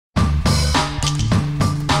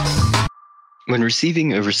When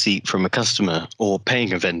receiving a receipt from a customer or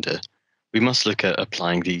paying a vendor, we must look at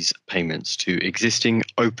applying these payments to existing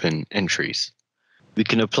open entries. We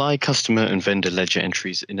can apply customer and vendor ledger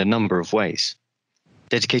entries in a number of ways.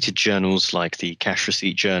 Dedicated journals like the cash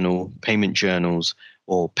receipt journal, payment journals,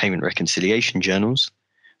 or payment reconciliation journals,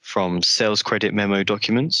 from sales credit memo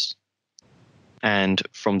documents, and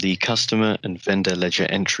from the customer and vendor ledger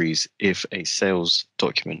entries if a sales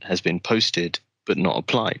document has been posted but not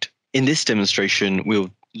applied. In this demonstration, we'll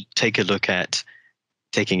take a look at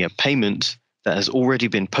taking a payment that has already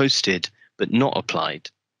been posted but not applied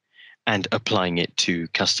and applying it to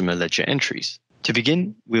customer ledger entries. To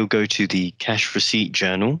begin, we'll go to the cash receipt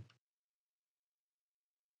journal,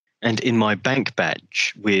 and in my bank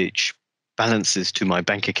batch, which balances to my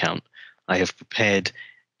bank account, I have prepared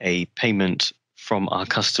a payment from our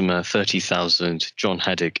customer 30,000 John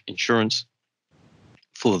Haddock Insurance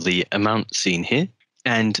for the amount seen here.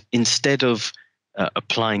 And instead of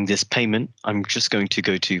applying this payment, I'm just going to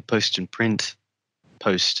go to Post and Print,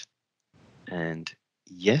 Post, and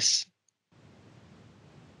yes.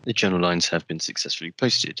 The journal lines have been successfully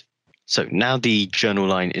posted. So now the journal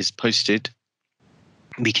line is posted,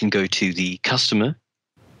 we can go to the customer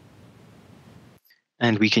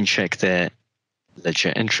and we can check their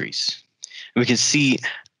ledger entries. And we can see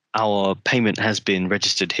our payment has been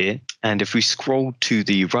registered here. And if we scroll to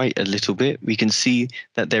the right a little bit, we can see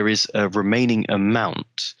that there is a remaining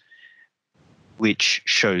amount which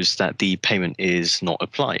shows that the payment is not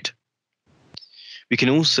applied. We can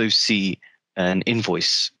also see an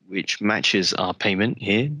invoice which matches our payment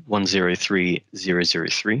here,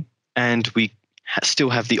 103003, and we still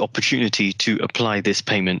have the opportunity to apply this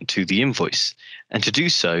payment to the invoice. And to do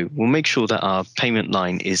so, we'll make sure that our payment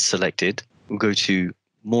line is selected. We'll go to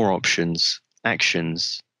More Options,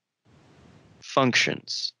 Actions,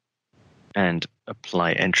 Functions, and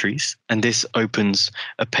Apply Entries. And this opens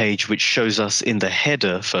a page which shows us in the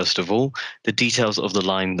header, first of all, the details of the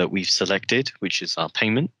line that we've selected, which is our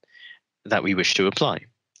payment that we wish to apply.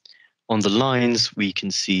 On the lines, we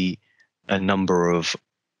can see a number of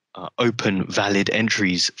open valid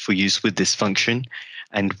entries for use with this function,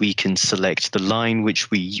 and we can select the line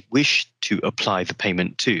which we wish to apply the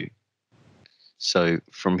payment to. So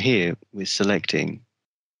from here, we're selecting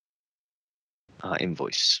our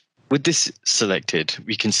invoice. With this selected,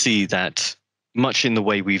 we can see that much in the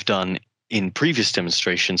way we've done in previous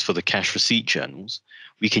demonstrations for the cash receipt journals,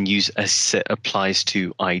 we can use a set applies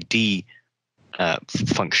to ID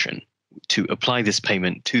function to apply this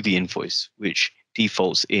payment to the invoice, which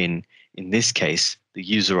defaults in this case, the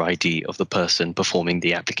user ID of the person performing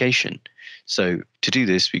the application. So to do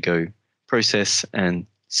this, we go Process and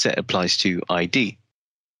Set Applies to ID.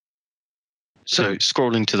 So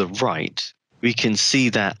scrolling to the right, we can see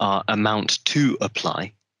that our amount to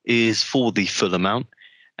apply is for the full amount,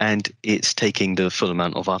 and it's taking the full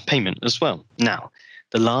amount of our payment as well. Now,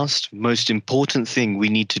 the last most important thing we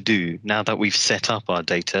need to do now that we've set up our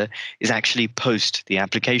data is actually post the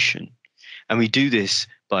application. And we do this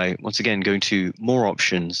by, once again, going to More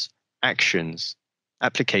Options, Actions,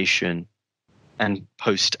 Application, and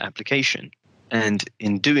Post Application. And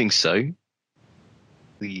in doing so,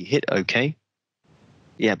 we hit OK.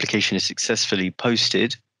 The application is successfully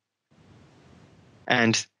posted.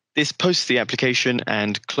 And this posts the application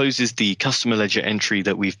and closes the customer ledger entry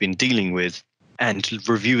that we've been dealing with. And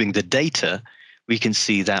reviewing the data, we can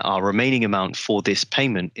see that our remaining amount for this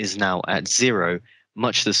payment is now at 0,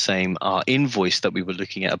 much the same. Our invoice that we were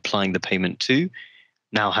looking at applying the payment to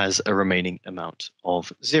now has a remaining amount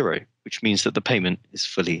of 0, which means that the payment is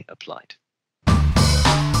fully applied.